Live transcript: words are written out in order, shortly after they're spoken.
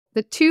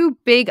The two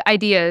big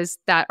ideas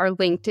that are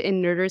linked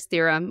in Noether's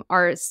theorem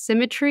are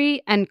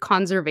symmetry and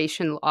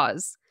conservation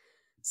laws.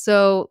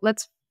 So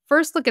let's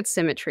first look at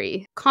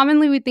symmetry.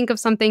 Commonly, we think of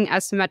something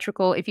as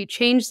symmetrical if you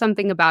change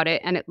something about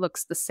it and it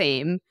looks the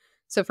same.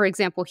 So for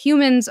example,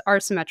 humans are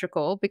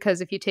symmetrical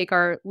because if you take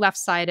our left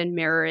side and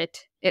mirror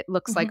it, it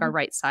looks like our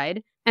right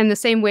side. And the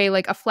same way,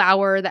 like a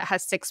flower that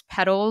has 6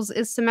 petals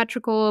is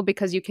symmetrical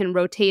because you can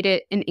rotate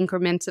it in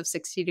increments of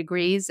 60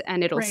 degrees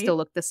and it'll still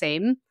look the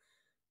same.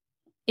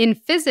 In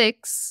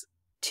physics,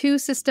 two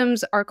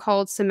systems are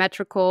called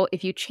symmetrical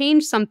if you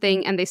change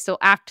something and they still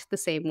act the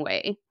same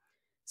way.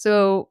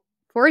 So,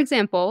 for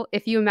example,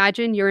 if you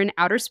imagine you're in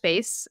outer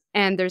space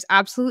and there's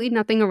absolutely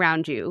nothing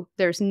around you,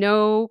 there's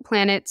no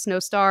planets, no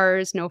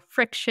stars, no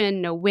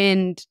friction, no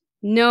wind,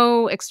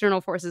 no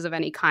external forces of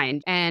any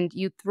kind, and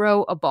you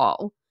throw a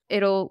ball,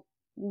 it'll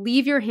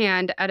leave your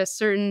hand at a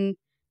certain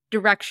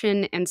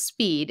direction and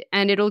speed,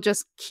 and it'll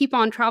just keep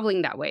on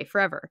traveling that way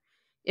forever.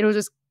 It'll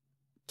just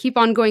keep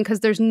on going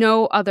because there's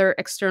no other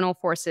external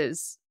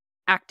forces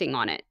acting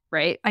on it,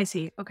 right? I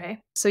see. Okay.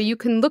 So you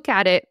can look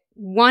at it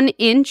 1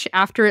 inch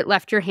after it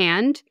left your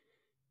hand,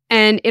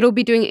 and it'll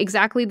be doing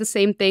exactly the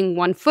same thing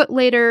 1 foot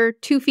later,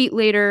 2 feet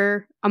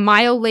later, a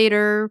mile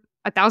later,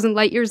 1,000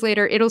 light years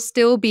later. It'll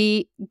still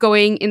be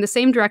going in the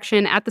same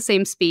direction at the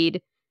same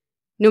speed,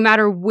 no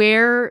matter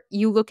where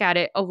you look at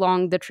it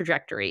along the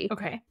trajectory.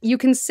 Okay. You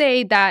can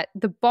say that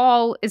the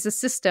ball is a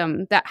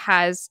system that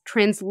has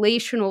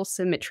translational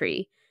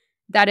symmetry.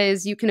 That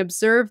is, you can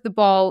observe the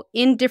ball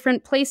in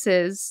different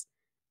places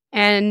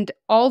and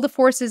all the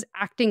forces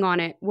acting on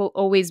it will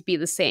always be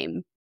the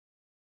same.